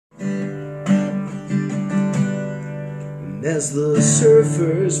as the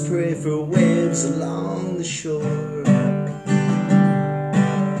surfers pray for waves along the shore.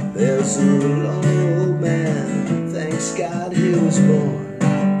 There's a lonely old man, thanks God he was born.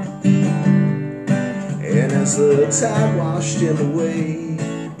 And as the tide washed him away,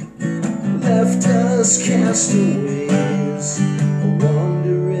 left us castaways, I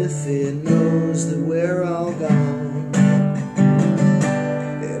wonder if he knows that we're all gone.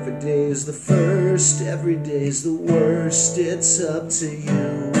 Every day's the first, every day's the worst, it's up to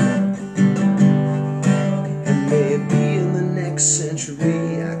you. And maybe in the next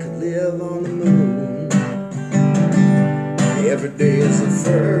century I could live on the moon. Every day is the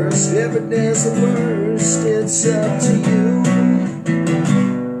first, every day is the worst, it's up to you.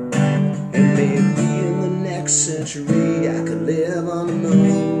 And maybe in the next century I could live on the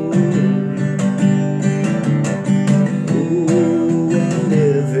moon. Ooh, and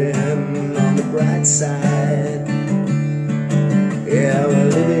living on the bright side. Yeah, we're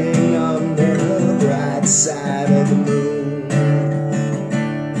living on the bright side of the moon.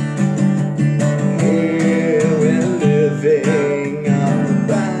 Yeah, we're living on the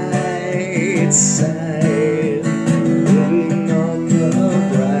bright side. Living on the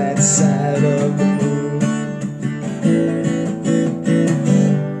bright side of the moon.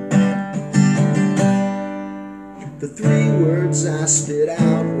 The three words I spit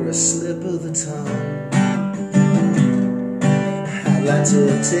out were a slip of the tongue. I'd like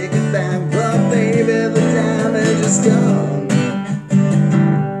to take it back, but baby, the damage is done.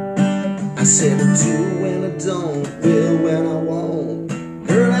 I said I do when I don't, will when I won't.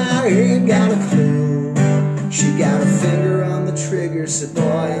 Girl, I ain't got a clue. She got a finger on the trigger, said boy,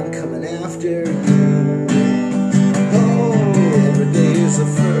 I'm coming after you. Oh, every day is the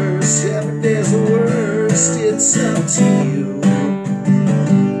first, every day is the worst, it's up to you.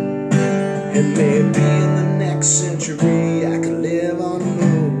 And maybe in the next century I could live on the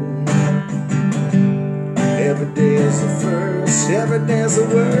moon. Every day is the first, every day is the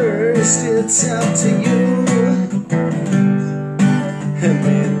worst, it's up to you. And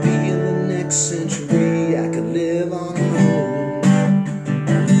maybe in the next century I could live on the moon.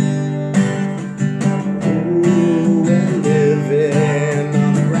 Ooh, and living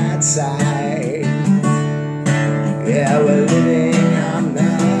on the bright side. Yeah, we're living on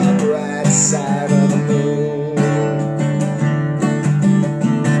the bright side of the moon.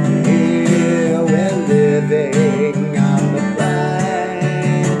 Yeah, we're living on the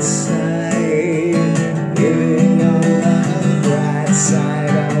bright side. Living on the bright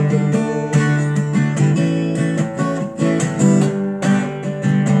side of the moon.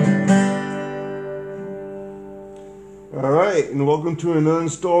 All right, and welcome to another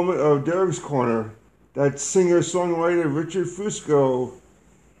installment of Derek's Corner. That's singer-songwriter Richard Fusco.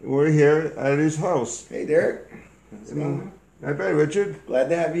 We're here at his house. Hey Derek, how's it going? Not bad, Richard. Glad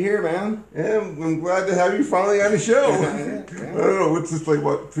to have you here, man. Yeah, I'm glad to have you finally on the show. Yeah. I don't know, what's this, like,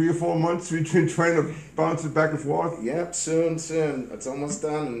 what, 3 or 4 months we've been trying to bounce it back and forth? Yep, soon. It's almost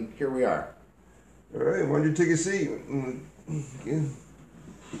done, and here we are. All right, why don't you take a seat? Yeah.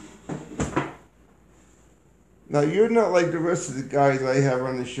 Now, you're not like the rest of the guys I have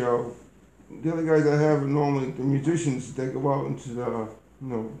on the show. The other guys I have are normally the musicians that go out into the,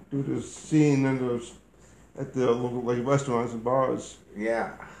 do the scene and those at the local like restaurants and bars.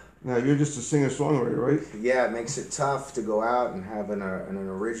 Yeah. Now, you're just a singer-songwriter, right? Yeah, it makes it tough to go out and have an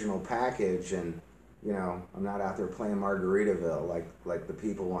original package, and I'm not out there playing Margaritaville like the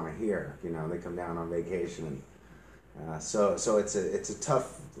people want to hear. They come down on vacation, and so it's a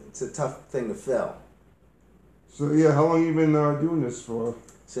tough thing to fill. So yeah, how long you been doing this for?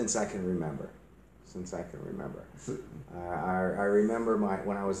 Since I can remember. I remember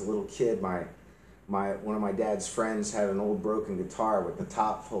when I was a little kid, one of my dad's friends had an old broken guitar with the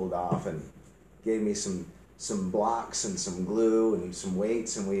top pulled off, and gave me some blocks and some glue and some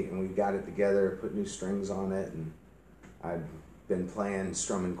weights, and we got it together, put new strings on it, and I've been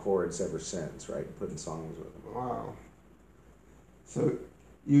strumming chords ever since, right? Putting songs with them. Wow. So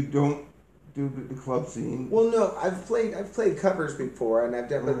you don't do the club scene? Well, no, I've played covers before, and I've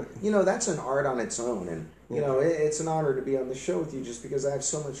done, but that's an art on its own, and it's an honor to be on the show with you, just because I have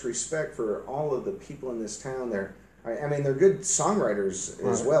so much respect for all of the people in this town. They're good songwriters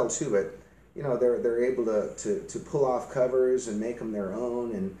as well too, but they're able to pull off covers and make them their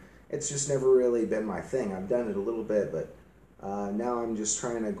own, and it's just never really been my thing. I've done it a little bit, but now I'm just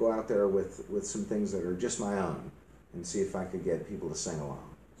trying to go out there with some things that are just my own, and see if I could get people to sing along.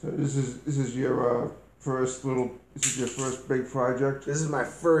 So this is your first big project? This is my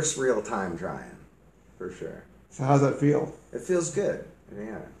first real time trying, for sure. So how's that feel? It feels good.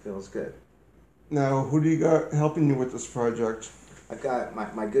 Yeah, it feels good. Now, who do you got helping you with this project? I've got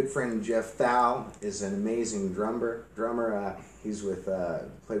my good friend Jeff Thal is an amazing drummer. He's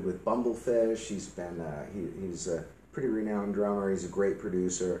played with Bumblefish. He's a pretty renowned drummer. He's a great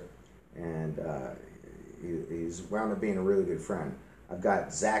producer, and he's wound up being a really good friend. I've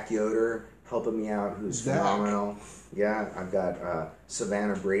got Zach Yoder helping me out, who's phenomenal. Yeah, I've got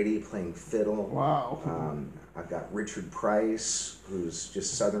Savannah Brady playing fiddle. Wow. I've got Richard Price, who's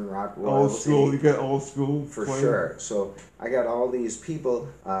just Southern rock royalty. Old school, you got old school for playing. sure. So I got all these people.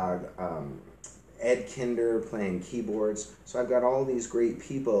 Ed Kinder playing keyboards. So I've got all these great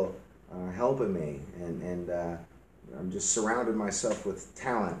people helping me, and I'm just surrounded myself with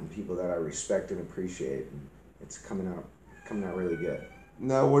talent and people that I respect and appreciate. And it's coming out really good.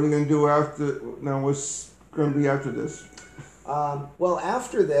 Now, what are you gonna do after? Now, what's gonna be after this? Well,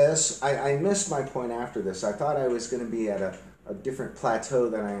 after this, I missed my point after this. I thought I was going to be at a different plateau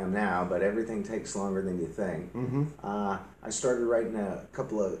than I am now, but everything takes longer than you think. Mm-hmm. I started writing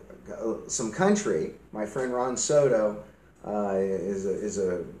some country. My friend Ron Soto is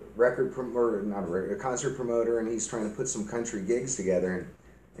a record promoter, not a concert promoter, and he's trying to put some country gigs together.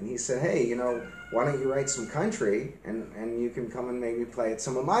 And he said, hey, why don't you write some country, and you can come and maybe play at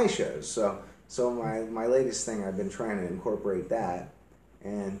some of my shows. So my latest thing, I've been trying to incorporate that,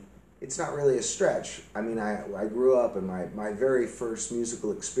 and it's not really a stretch. I mean, I grew up, and my very first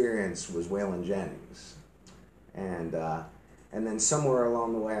musical experience was Waylon Jennings, and then somewhere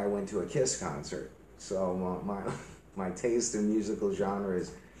along the way I went to a Kiss concert. So my taste in musical genre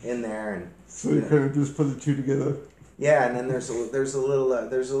is in there, and so you kind of just put the two together. Yeah, and then there's a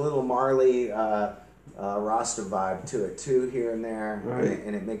little Marley Rasta vibe to it too, here and there, right.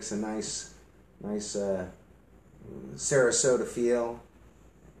 And it makes a nice Sarasota feel.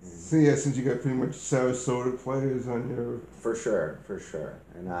 So yeah, since you got pretty much Sarasota players on your... For sure,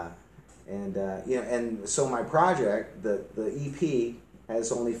 and so my project, the EP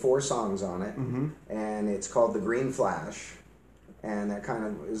has only 4 songs on it, mm-hmm. and it's called The Green Flash, and that kind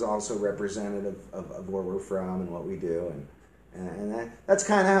of is also representative of where we're from and what we do, and that's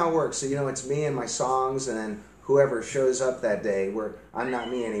kind of how it works. So it's me and my songs, and then whoever shows up that day, I'm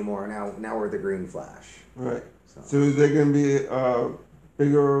not me anymore. Now we're the Green Flash. Right. So is there going to be a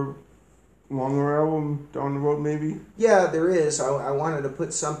bigger, longer album down the road, maybe? Yeah, there is. I wanted to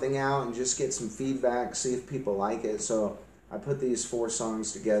put something out and just get some feedback, see if people like it. So I put these 4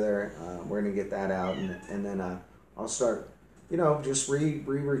 songs together. We're going to get that out, and then I'll start, just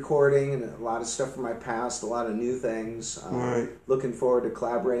re-recording and a lot of stuff from my past, a lot of new things. Right. Looking forward to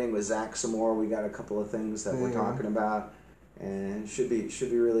collaborating with Zach some more. We got a couple of things that we're talking about, and it should be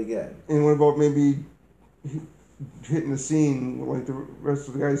really good. And what about maybe hitting the scene like the rest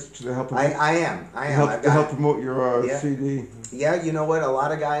of the guys to help? I am. To help promote your CD. Yeah, you know what? A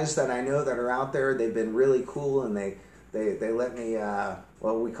lot of guys that I know that are out there, they've been really cool, and they let me,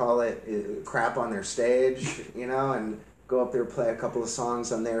 we call it crap on their stage, and go up there, play a couple of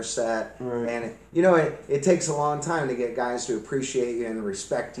songs on their set. Right. And, it takes a long time to get guys to appreciate you and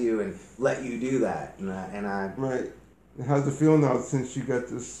respect you and let you do that. And I Right. How's it feel now since you got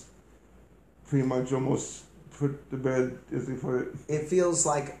this pretty much almost put to bed, as they put it? It feels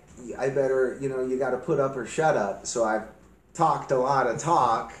like I better, you got to put up or shut up. So I've talked a lot of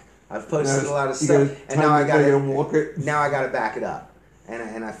talk. I've posted a lot of stuff, and now I got to back it up,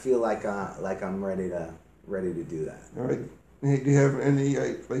 and I feel like I'm ready to do that. All right. Hey, do you have any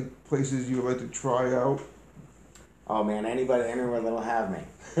like places you would like to try out? Oh man, anyone that'll have me.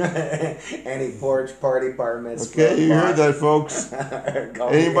 Any porch, party, bar mitzvah. Okay, you heard that, folks.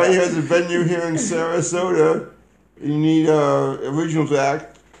 Anybody has a venue here in Sarasota, you need originals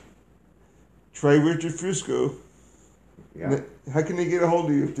act, try Richard Fusco. Yeah. How can they get a hold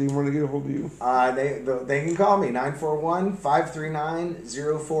of you if they want to get a hold of you? They can call me,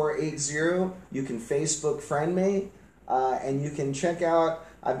 941-539-0480. You can Facebook friend me, and you can check out,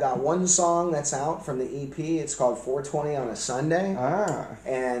 I've got one song that's out from the EP. It's called 420 on a Sunday.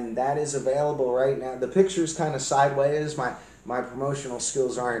 And that is available right now. The picture's kind of sideways. My promotional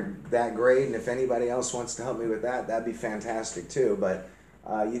skills aren't that great, and if anybody else wants to help me with that, that'd be fantastic too. But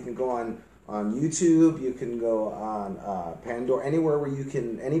you can go on YouTube, you can go on Pandora, anywhere where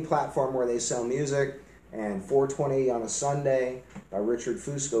any platform where they sell music, and 420 on a Sunday by Richard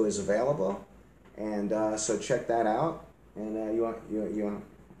Fusco is available, and so check that out. And you want?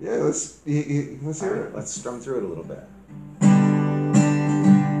 Yeah, let's hear it. Let's strum through it a little bit.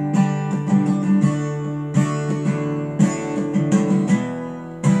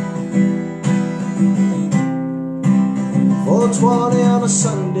 .420 on a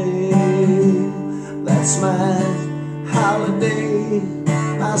Sunday, that's my holiday.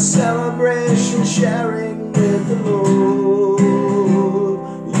 My celebration, sharing with the Lord.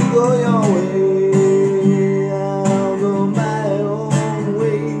 You go your way, I'll go my own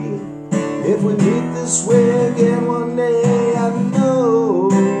way. If we meet this way again one day, I know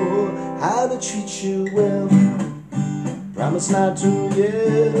how to treat you well. Promise not to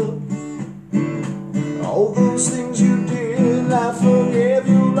yell. All those things you did, I forgave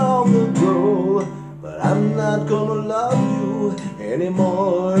you long ago, but I'm not gonna love you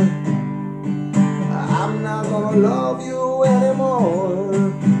anymore. I'm not gonna love you anymore.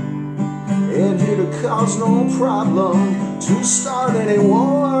 Ain't here to cause no problem, to start any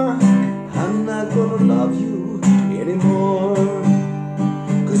war. I'm not gonna love you anymore,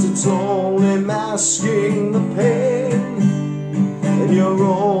 'cause it's only masking the pain, and you're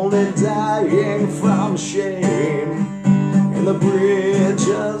only dying from shame. And the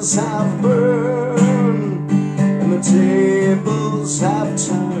bridges have burned, and the tables have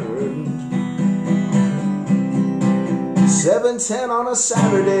turned. 7:10 on a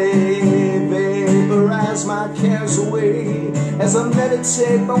Saturday, vaporize my cares away as I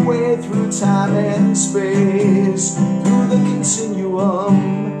meditate my way through time and space. Through the continuum,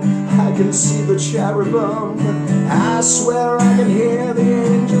 I can see the cherubim. I swear I can hear the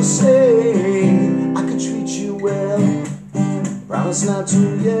angels say, I could treat you well, promise not to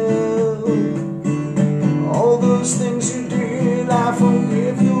yell. All those things you did, I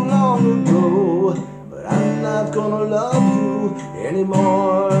forgive you long ago, but I'm not gonna love you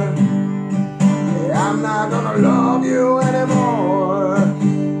anymore. I'm not gonna love you anymore.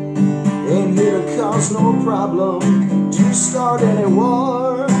 Ain't here to cause no problem, to start any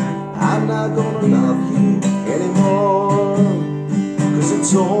war. I'm not gonna love you anymore, 'cause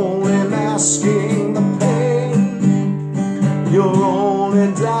it's only masking the pain. You're only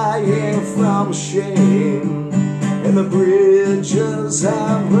dying from shame, and the bridges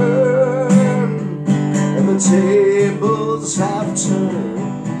have burned, and the tables have turned.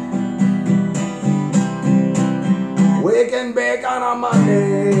 Wake and bake on a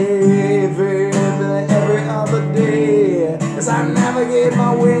Monday, every other day, as I navigate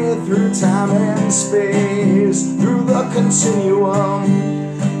my way through time and space. Through the continuum,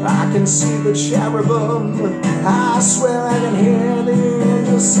 I can see the cherubim. I swear I can hear the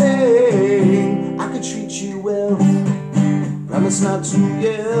angels say, I could treat you well, promise not to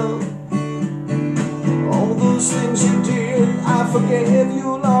yell. All those things you did, I forgave you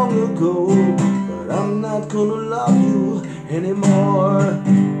long ago, but I'm not gonna love you anymore.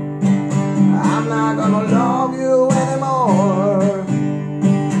 I'm not gonna love you anymore.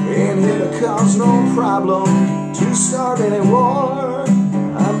 Ain't here to cause no problem, to start any war.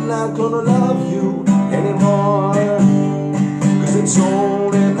 I'm not gonna love you anymore, 'cause it's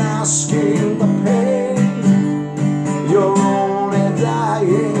only masking the pain. You're only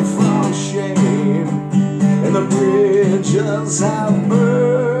dying from shame, and the bridges have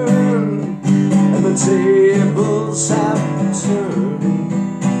burned, and the tables have turned.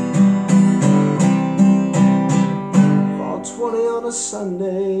 4:20 on a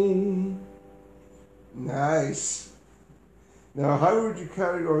Sunday. Nice. Now, how would you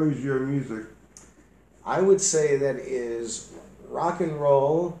categorize your music? I would say that is rock and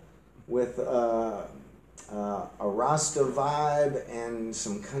roll with a Rasta vibe and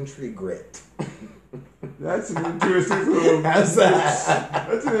some country grit. That's an interesting little How's mix. that?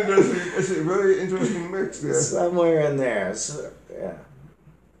 That's an interesting, it's a very interesting mix there. Somewhere in there. So, yeah.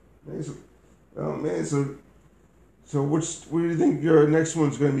 Nice. Oh man, so what do you think your next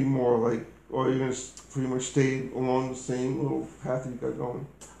one's going to be more like? Or are you going to pretty much stay along the same little path that you got going?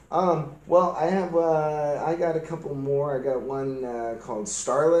 Well, I got a couple more. I got one called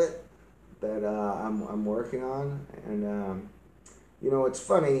Starlet that I'm working on, and you know what's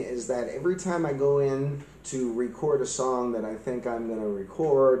funny is that every time I go in to record a song that I think I'm going to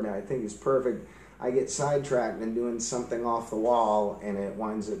record and I think is perfect, I get sidetracked and doing something off the wall, and it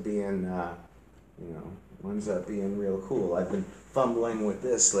winds up being real cool. I've been fumbling with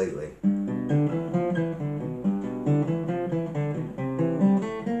this lately.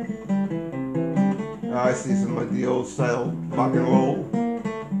 I see some like the old style rock and roll,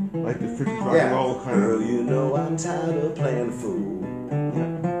 like the 50s rock and roll kind of. Girl, you know I'm tired of playing fool,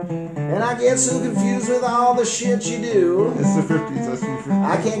 and I get so confused with all the shit you do. It's the 50s, that's the 50s.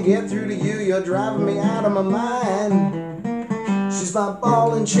 I can't get through to you, you're driving me out of my mind. She's my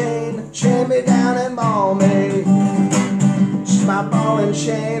ball and chain me down and ball me. She's my ball and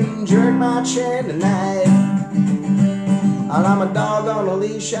chain, jerk my chain tonight. And I'm a dog on a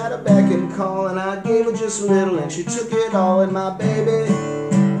leash at a beck and call, and I gave her just a little and she took it all. And my baby,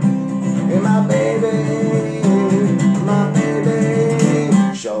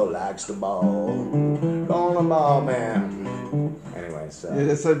 sure likes the ball. Gonna ball, man. Anyway, so. Yeah,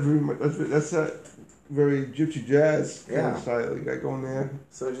 that's that very gypsy jazz kind Yeah. of style you got going there.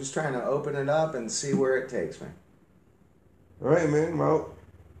 So just trying to open it up and see where it takes me. All right, man. Well,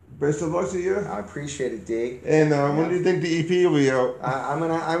 best of luck to you. I appreciate it, D. And when do you think the EP will be out?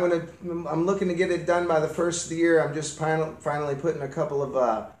 I'm looking to get it done by the first of the year. I'm just finally putting a couple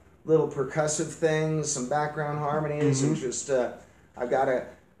of little percussive things, some background harmonies, and just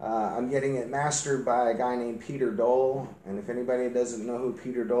I'm getting it mastered by a guy named Peter Dole. And if anybody doesn't know who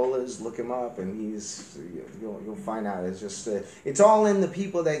Peter Dole is, look him up, and you'll find out. It's just it's all in the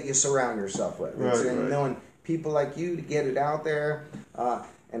people that you surround yourself with. It's in knowing people like you to get it out there.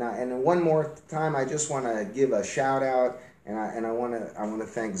 And one more time, I just want to give a shout out, and I want to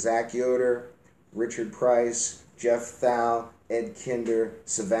thank Zach Yoder, Richard Price, Jeff Thal, Ed Kinder,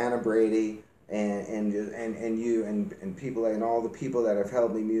 Savannah Brady, and you and people and all the people that have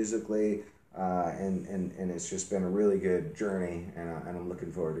helped me musically, and it's just been a really good journey, and I'm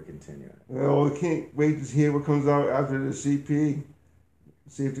looking forward to continuing. Well, I can't wait to hear what comes out after the CP.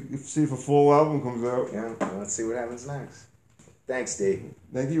 See if a full album comes out. Yeah, well, let's see what happens next. Thanks, D.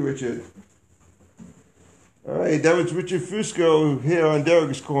 Thank you, Richard. All right, that was Richard Fusco here on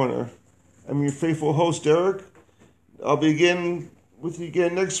Derek's Corner. I'm your faithful host, Derek. I'll be with you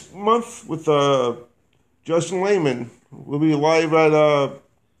again next month with Justin Lehman. We'll be live at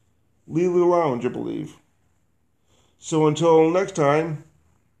Lulu Lounge, I believe. So until next time,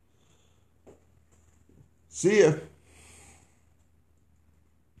 see ya.